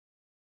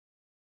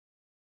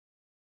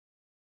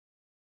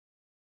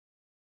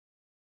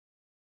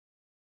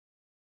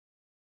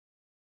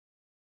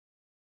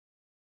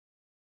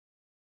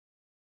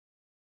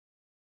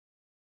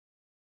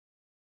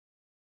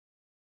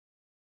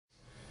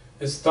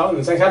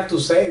students. I have to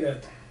say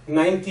that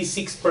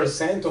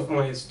 96% of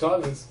my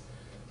students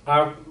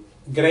are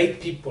great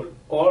people,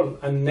 all,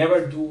 and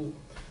never do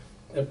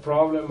a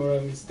problem or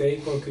a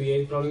mistake or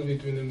create problems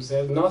between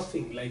themselves.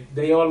 Nothing. Like,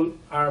 they all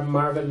are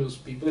marvelous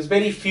people. There's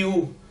very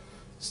few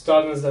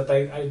students that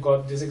I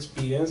got this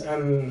experience,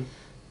 and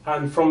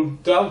from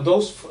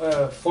those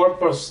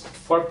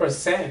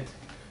 4%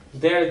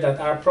 there that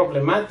are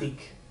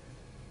problematic,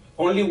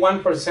 only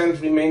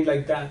 1% remained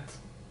like that.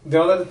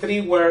 The other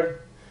 3 were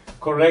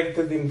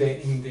corrected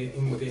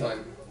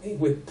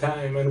with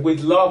time and with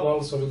love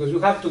also, because you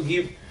have to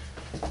give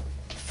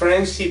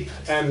friendship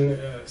and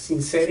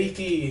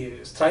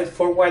sincerity,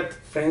 straightforward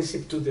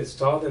friendship to the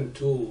student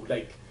too.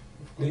 Like,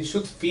 they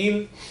should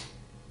feel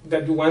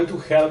that you want to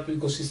help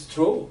because it's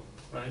true,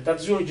 right?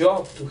 That's your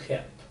job, to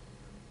help.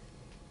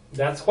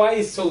 That's why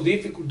it's so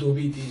difficult to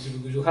be teacher,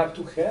 because you have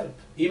to help.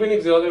 Even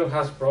if the other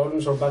has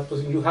problems or bad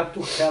positions, you have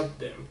to help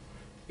them.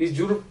 It's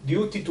your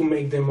duty to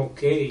make them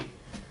okay.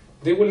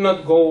 They will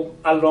not go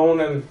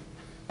alone and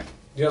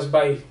just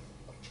by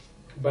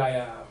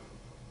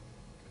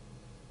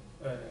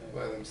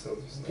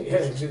themselves.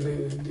 Yeah,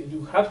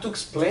 you have to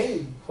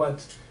explain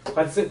what's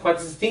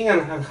the thing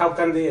and how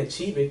can they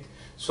achieve it.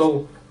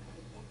 So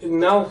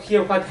now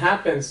here what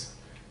happens,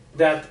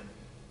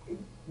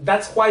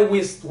 that's why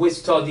we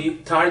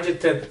study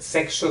targeted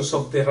sections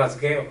of the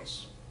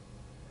rasgueos,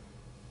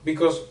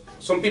 because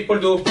some people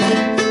do,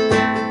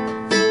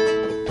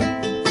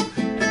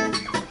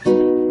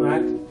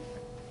 right,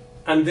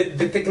 and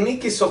the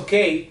technique is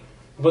okay,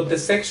 but the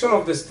section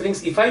of the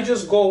strings, if I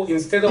just go,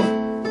 instead of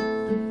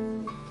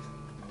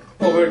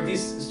over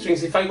these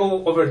strings, if I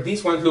go over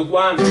these ones, look,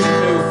 1, 2, 3,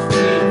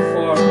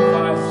 4,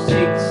 5,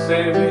 6,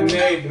 7,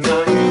 8,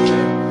 9,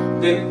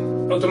 10,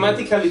 then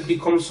automatically it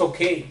becomes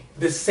okay.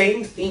 The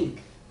same thing,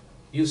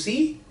 you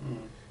see?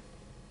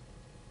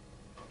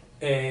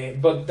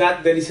 But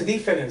there is a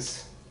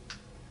difference,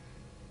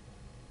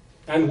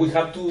 and we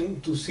have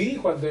to see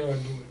what they are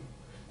doing.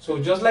 So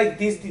just like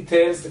these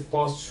details, the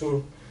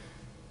posture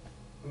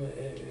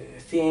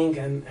thing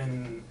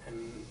and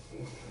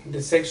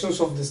the sections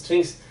of the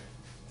strings,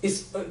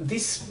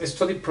 this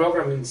study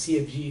program in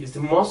CFG is the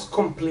most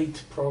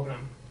complete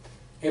program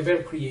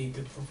ever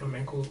created for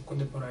flamenco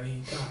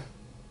contemporary guitar.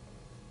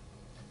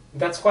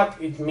 That's what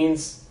it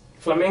means.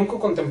 Flamenco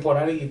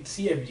contemporary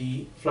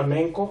CFG,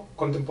 flamenco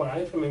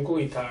contemporary flamenco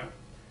guitar,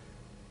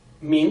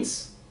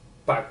 means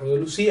Paco de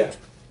Lucia.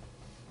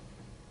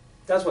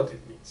 That's what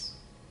it means.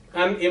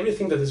 And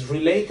everything that is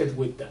related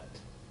with that.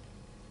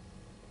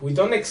 We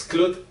don't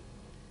exclude,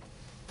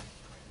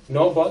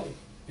 nobody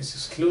is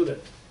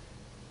excluded.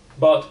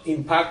 But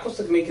in Paco's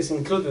technique is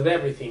included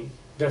everything.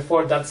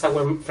 Therefore, that's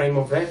our frame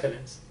of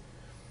reference.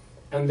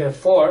 And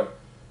therefore,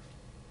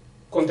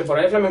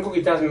 contemporary flamenco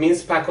guitar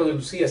means Paco de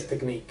Lucia's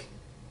technique.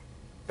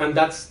 And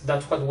that's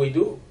what we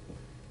do.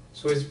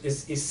 So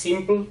it's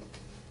simple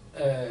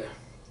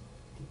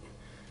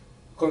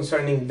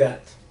concerning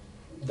that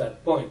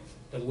point,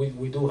 that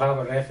we do have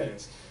a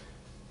reference.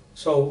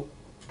 So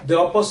the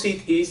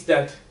opposite is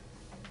that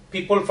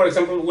people, for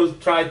example, will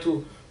try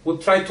to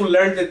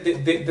learn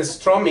the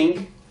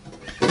strumming,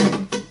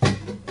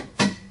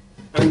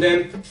 and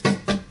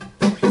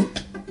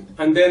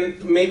then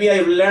maybe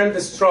I learn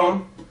the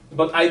strum,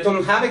 but I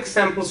don't have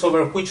examples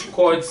over which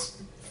chords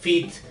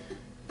fit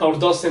or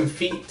doesn't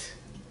fit.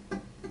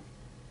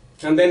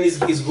 And then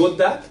is good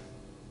that?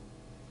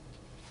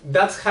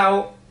 That's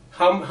how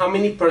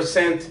many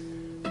percent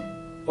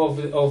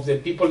of the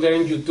people there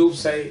in YouTube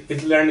say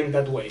it's learning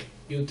that way?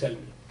 You tell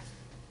me.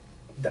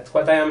 That's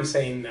what I am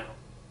saying now.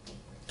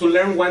 To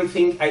learn one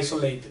thing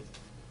isolated.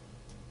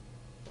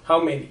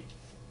 How many?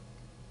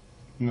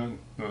 No,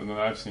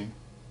 I've seen.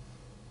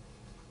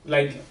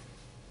 Like,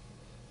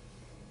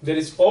 there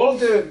is all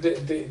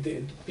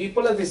the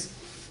people at this.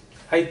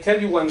 I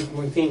tell you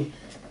one thing.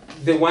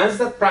 The ones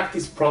that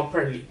practice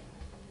properly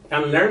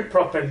and learn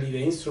properly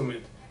the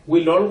instrument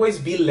will always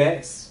be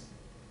less.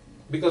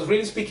 Because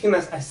really speaking,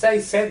 as I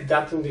said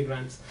that in the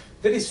grants,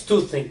 there is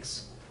two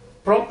things.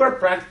 Proper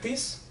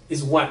practice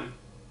is one.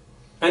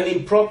 And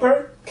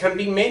improper can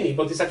be many,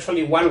 but it's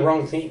actually one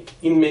wrong thing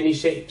in many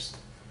shapes.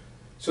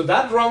 So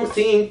that wrong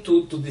thing,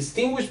 to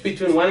distinguish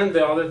between one and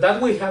the other,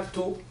 that we have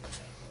to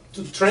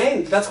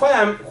train. That's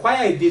why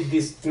I did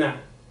this now,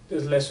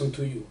 this lesson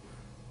to you.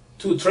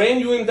 To train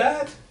you in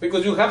that,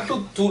 because you have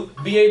to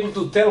be able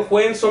to tell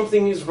when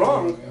something is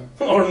wrong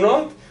or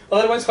not.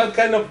 Otherwise, what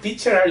kind of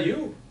teacher are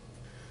you?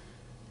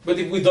 But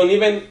if we don't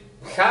even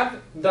have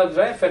that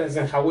reference,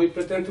 then how we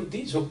pretend to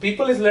teach? So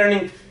people is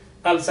learning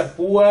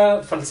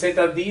alzapua,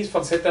 falseta this,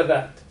 falseta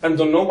that, and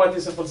don't know what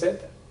is a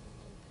falseta.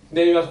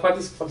 Then you ask, what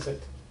is a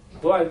falseta?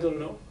 Well, I don't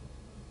know.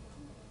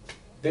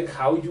 Then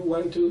how you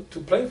want to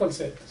play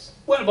falsetas?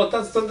 Well, but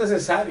that's not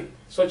necessary.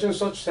 Such and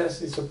such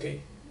says it's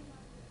okay.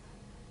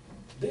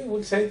 They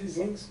will say these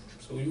things.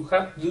 So you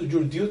have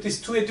your duty is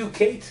to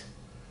educate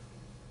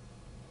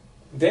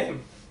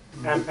them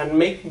and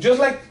make, just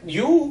like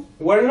you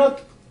were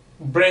not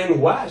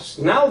brainwashed.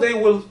 Now they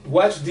will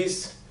watch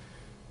this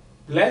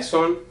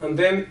lesson, and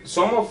then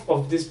some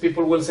of these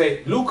people will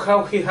say, look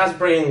how he has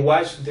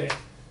brainwashed them.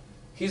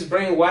 He's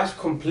brainwashed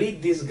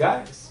complete these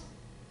guys.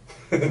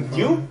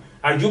 You?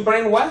 Are you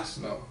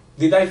brainwashed? No.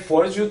 Did I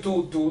force you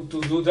to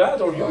do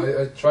that, or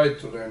you? I tried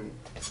to learn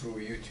through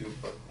YouTube,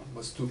 but it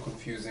was too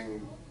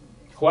confusing.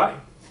 Why?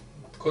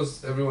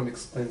 Because everyone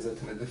explains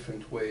it in a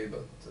different way,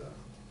 but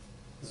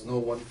there's no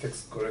one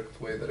fixed correct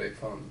way that I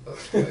found.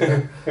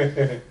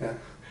 Yeah.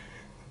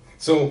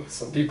 So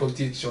some people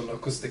teach on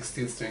acoustic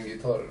steel string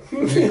guitar.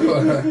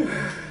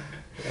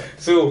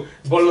 So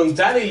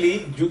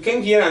voluntarily you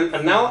came here,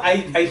 and now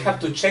I have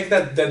to check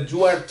that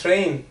you are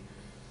trained,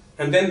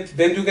 and then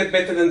you get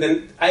better, and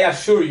then I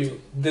assure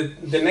you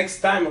that the next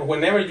time or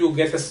whenever you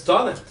get a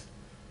student,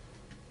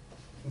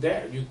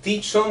 there you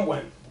teach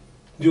someone,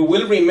 you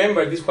will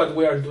remember this what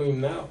we are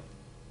doing now.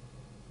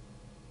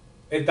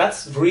 And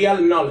that's real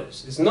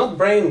knowledge. It's not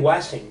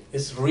brainwashing.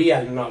 It's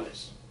real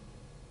knowledge.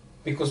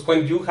 Because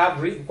when you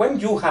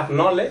have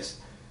knowledge,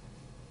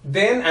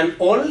 then and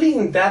only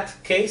in that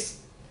case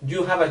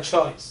you have a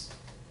choice.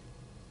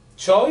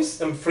 Choice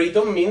and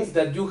freedom means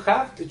that you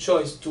have the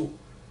choice to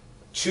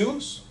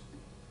choose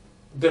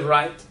the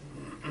right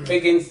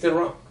against the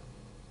wrong,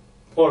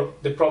 or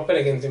the proper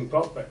against the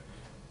improper.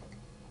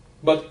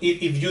 But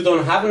if you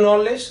don't have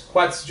knowledge,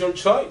 what's your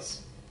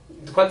choice?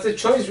 What's the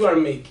choice you are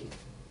making?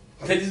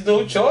 There is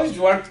no choice.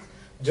 You are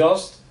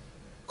just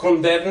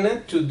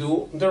condemned to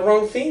do the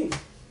wrong thing.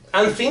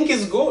 And think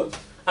is good.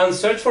 And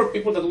search for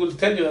people that will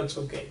tell you that's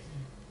okay.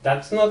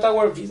 That's not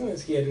our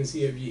business here in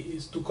CFG.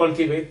 It's to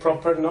cultivate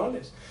proper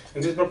knowledge.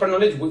 And this proper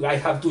knowledge, I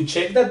have to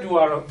check that you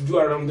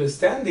are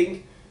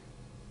understanding.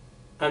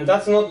 And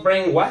that's not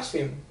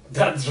brainwashing.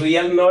 That's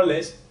real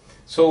knowledge.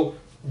 So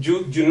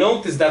you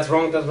notice that's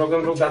wrong, that's wrong,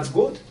 that's wrong, that's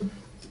good.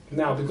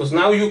 Now, because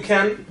now you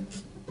can,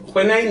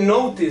 when I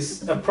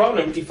notice a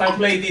problem, if I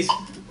play this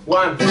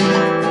 1, 2, 3,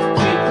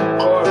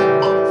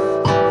 4,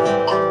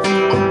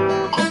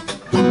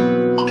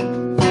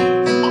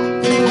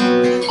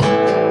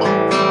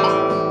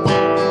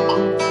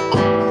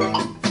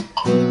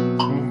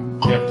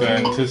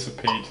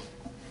 anticipate.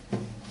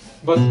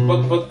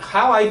 But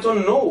how? I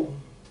don't know.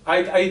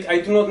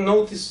 I do not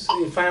notice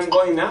if I am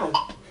going out.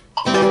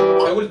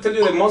 I will tell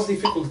you the most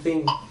difficult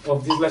thing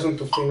of this lesson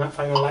to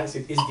finalize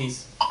it is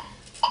this.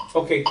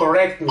 Okay,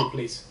 correct me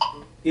please.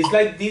 It's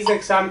like this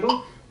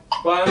example.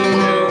 1, 2, 3,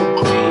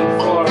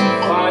 4,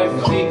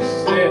 5, 6,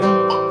 7.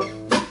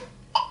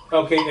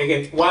 Okay,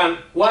 again. 1,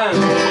 2, 3,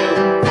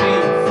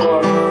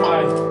 4,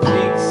 5,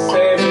 6,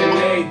 7,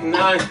 8,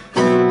 9.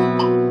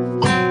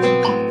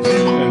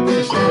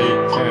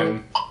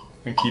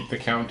 And keep the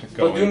count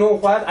going. But you know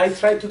what? I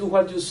try to do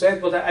what you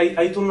said, but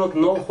I do not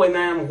know when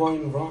I am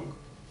going wrong.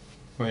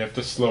 Well, you have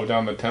to slow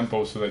down the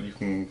tempo so that you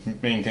can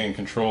maintain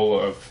control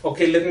of...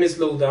 Okay, let me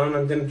slow down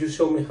and then you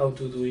show me how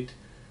to do it.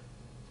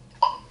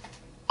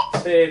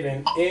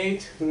 7,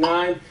 8,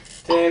 9,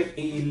 10,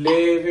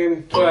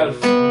 11,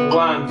 12.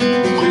 1,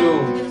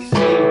 2,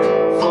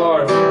 3,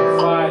 4,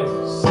 5,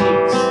 6.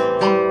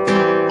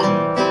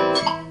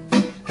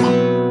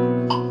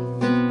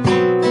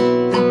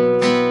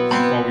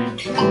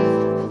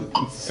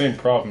 It's the same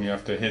problem. You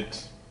have to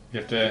hit.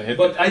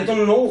 But I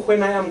don't know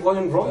when I am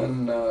going wrong.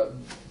 And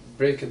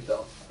break it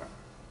down.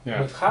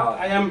 Yeah. But how?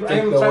 I am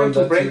trying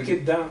to break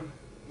it down.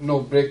 No,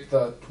 break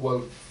the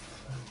 12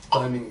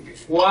 timing.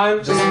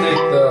 1. Just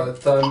take the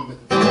time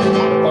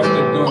part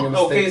of doing a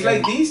mistake. Okay, it's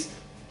like this.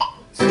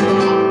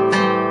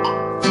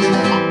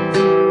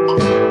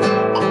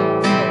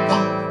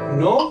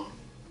 No?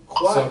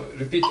 Why? So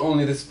repeat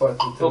only this part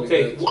until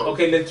Okay, you get it right.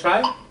 okay, let's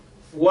try.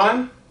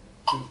 1,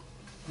 2.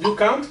 You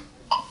count?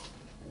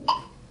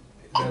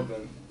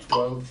 11,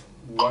 12,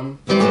 1,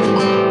 3.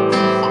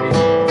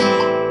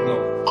 No.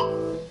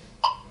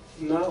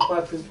 Now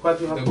what you have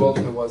The to golpe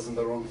do? was in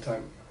the wrong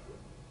time.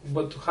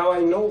 But how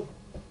I know?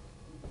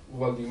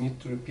 Well, you need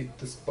to repeat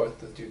this part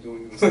that you're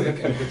doing the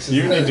mistake. And which is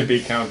You need to be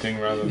counting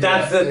rather than...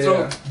 That's the Yeah.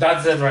 truth.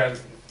 That's the right.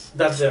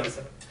 That's the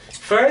answer.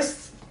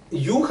 First,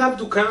 you have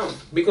to count,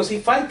 because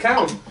if I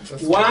count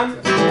That's 1,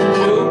 correct,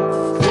 yeah.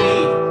 2, 3,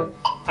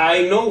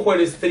 I know where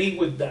is 3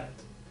 with that.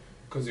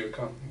 Because you're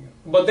counting it.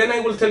 But then I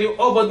will tell you,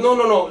 oh, but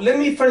no. Let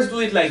me first do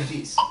it like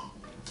this.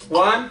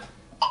 1.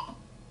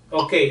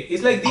 Okay,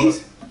 it's like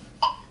this.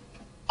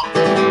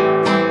 No,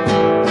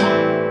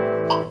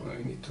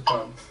 you need to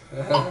count.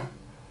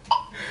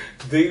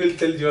 They will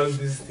tell you all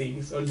these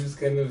things, all these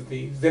kind of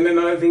things. Then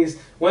another thing is,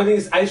 one thing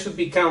is I should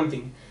be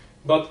counting.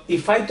 But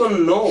if I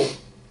don't know,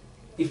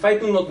 if I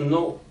do not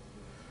know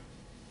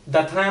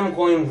that I am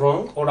going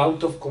wrong or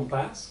out of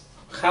compass,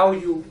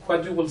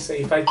 what you will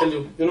say if I tell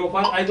you, you know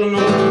what, I don't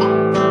know.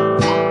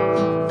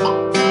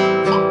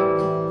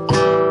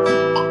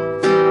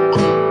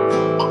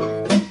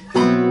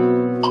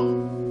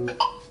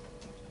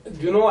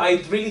 You know,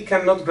 I really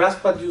cannot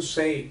grasp what you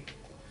say.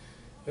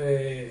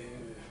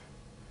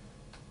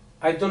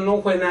 I don't know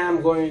when I am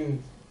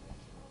going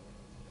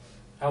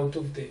out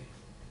of the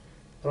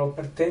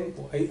proper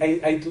tempo.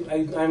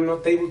 I'm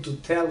not able to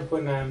tell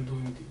when I am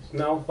doing this.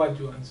 Now, what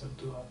you answer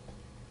to that?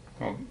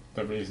 Well,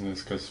 the reason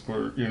is because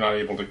you're not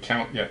able to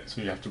count yet,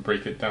 so you have to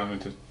break it down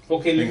into.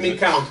 Okay, let me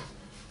count.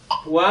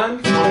 1,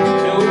 2, 3,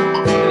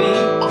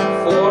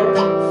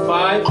 4,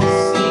 5, 6,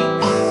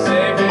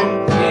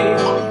 7,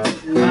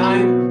 8,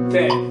 9,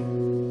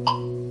 10.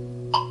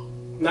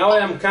 Now I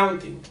am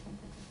counting.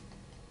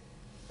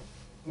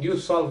 You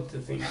solved the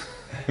thing.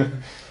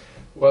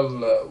 Well,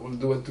 we'll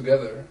do it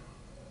together.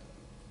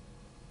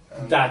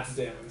 And That's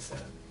the answer.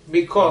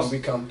 Because we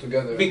come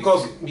together.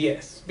 Because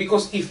yes,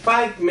 because if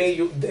I may,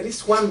 there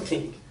is one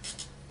thing.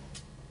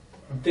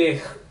 The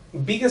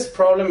biggest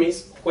problem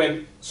is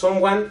when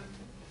someone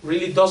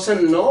really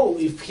doesn't know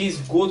if he's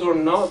good or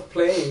not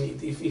playing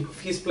it, if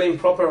he's playing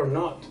proper or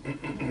not.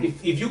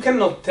 If you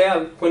cannot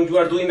tell when you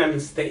are doing a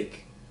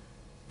mistake,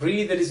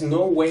 really there is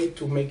no way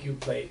to make you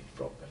play it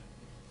proper.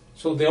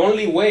 So the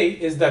only way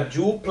is that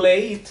you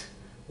play it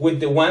with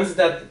the ones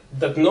that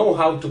know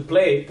how to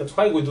play. That's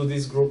why we do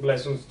these group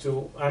lessons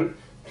too, and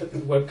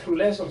webcam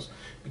lessons,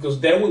 because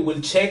then we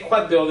will check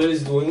what the other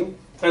is doing,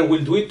 and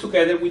we'll do it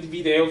together with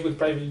videos, with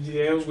private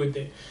videos, with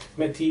the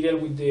material,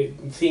 with the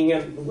thing,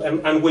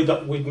 and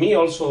with me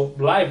also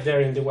live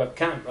there in the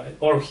webcam, right?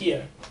 Or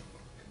here,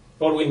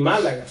 or in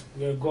Málaga.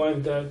 We're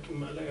going there to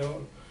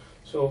Málaga.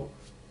 So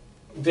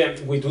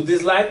then we do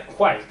this live.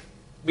 Why?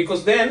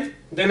 Because then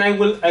I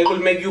will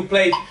make you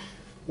play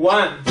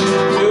 1, 2, 3,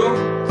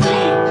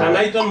 and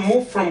I don't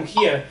move from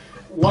here.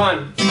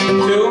 1, 2,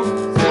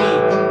 3,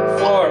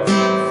 4,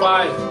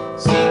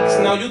 5, 6.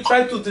 Now you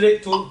try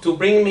to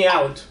bring me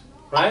out,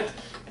 right?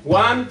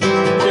 1, 2,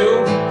 3,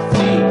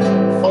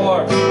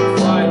 4,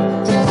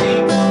 5,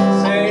 6,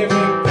 7,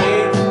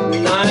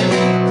 8, 9,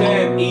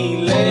 10,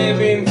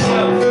 11,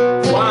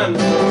 12. 1, 2,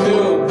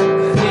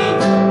 3,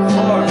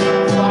 4,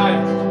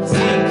 5, 6,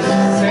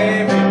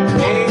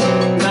 7, 8,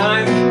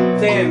 9,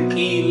 10,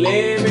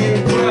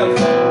 11, 12.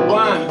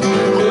 1,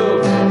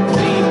 2,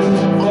 3,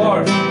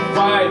 4,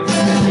 5,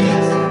 6,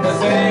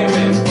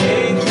 7,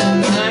 8,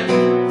 9,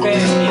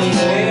 10,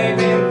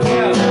 11,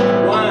 12.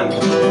 1,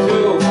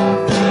 2,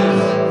 3,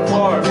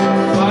 4,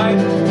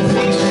 5,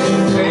 6,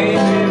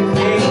 7,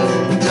 8,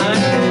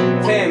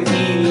 9, 10,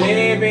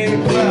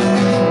 11,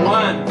 12.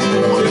 1,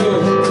 2,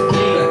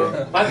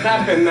 3. What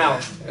happened now?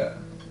 Yeah.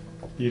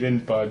 You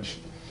didn't budge.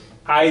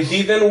 I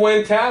didn't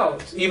went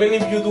out. Even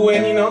if you do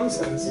any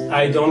nonsense,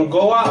 I don't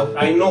go out.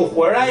 I know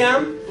where I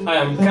am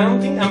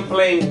counting and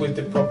playing with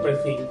the proper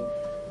thing.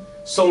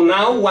 So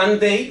now one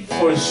day,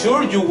 for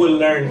sure you will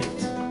learn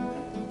it.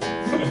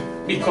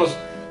 Because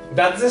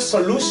that's the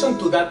solution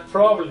to that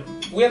problem.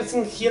 We are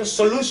seeing here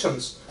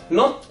solutions,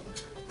 not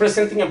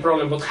presenting a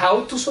problem, but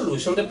how to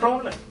solution the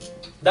problem.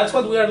 That's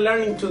what we are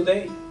learning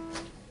today.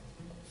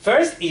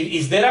 First,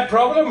 is there a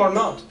problem or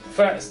not?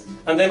 First.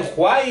 And then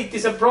why it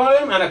is a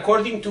problem and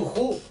according to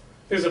who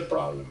is a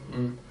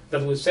problem.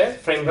 That we said,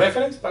 frame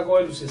reference, Paco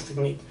and Lucia's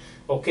technique.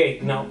 Okay,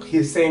 now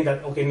he's saying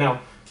that, okay,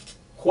 now,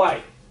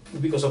 why?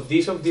 Because of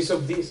this, of this,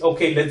 of this.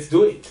 Okay, let's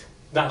do it.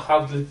 Now,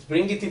 let's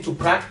bring it into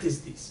practice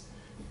this.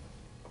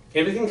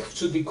 Everything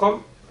should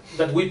become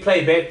that we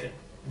play better.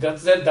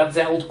 That's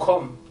the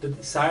outcome, the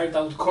desired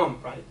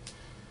outcome, right?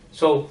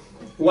 So,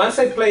 once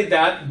I play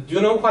that, you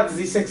know what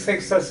this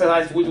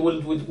exercise we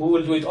will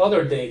do it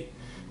other day,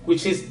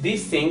 which is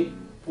this thing.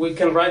 We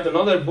can write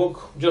another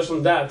book just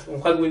on that, on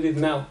what we did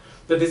now.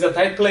 That is that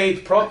I play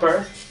it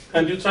proper,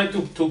 and you try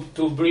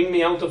to bring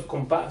me out of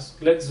compass.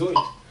 Let's do it.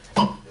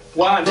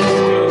 1, 2, 3,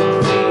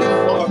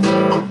 4,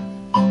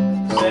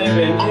 7,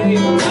 8,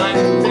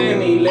 9,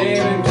 10,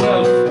 11,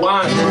 12.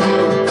 1, 2,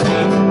 3,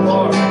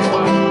 4,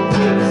 5,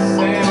 6,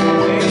 7,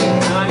 8,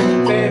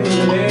 9, 10,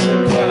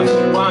 11,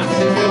 12. 1,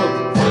 2,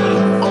 3,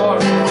 4,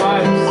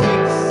 5,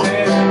 6,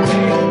 7,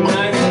 8,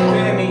 9,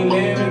 10,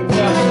 11,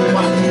 12.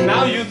 1.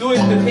 Now you do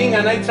it the thing,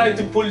 and I try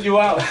to pull you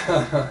out.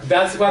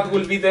 That's what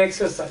will be the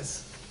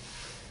exercise.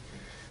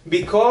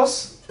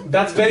 Because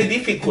that's very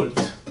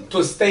difficult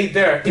to stay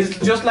there. It's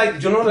just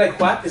like, you know, like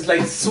what? It's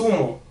like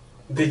sumo,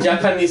 the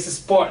Japanese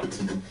sport,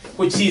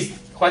 which is,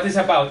 what it's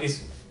about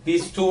is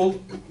these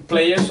two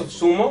players of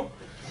sumo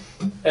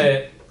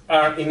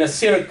are in a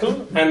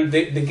circle, and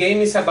the game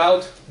is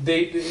about,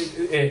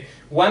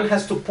 one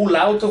has to pull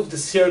out of the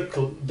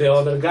circle the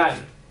other guy.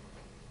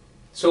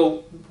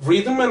 So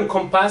rhythm and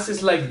compass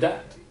is like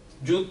that.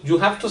 You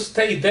have to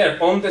stay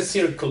there on the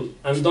circle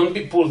and don't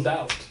be pulled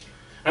out.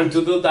 And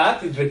to do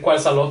that, it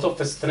requires a lot of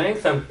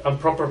strength and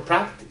proper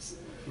practice.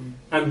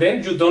 And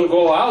then you don't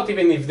go out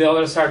even if the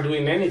others are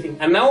doing anything.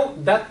 And now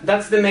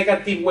that's the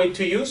negative way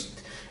to use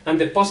it. And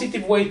the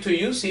positive way to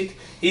use it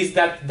is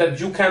that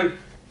you can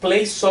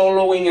play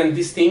soloing and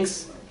these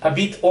things a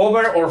bit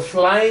over or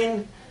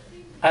flying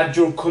at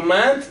your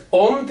command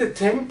on the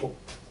tempo,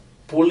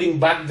 pulling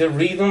back the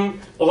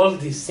rhythm, all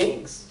these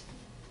things.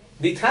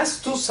 It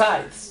has two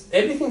sides.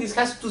 Everything this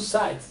has two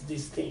sides,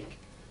 this thing.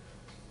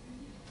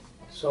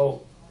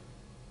 So,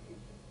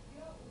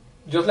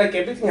 just like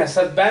everything has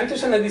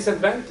advantage and a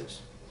disadvantage.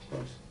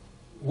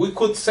 We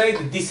could say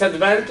the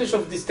disadvantage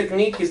of this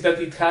technique is that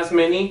it has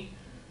many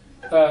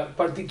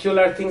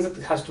particular things that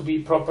it has to be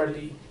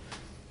properly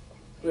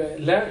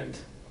learned.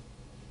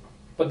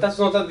 But that's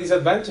not a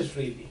disadvantage,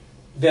 really.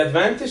 The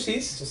advantage It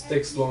is, just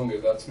takes longer.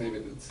 That's maybe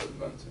the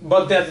disadvantage.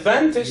 but the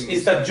advantage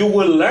is that you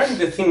will learn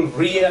the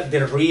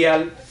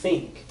real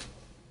thing.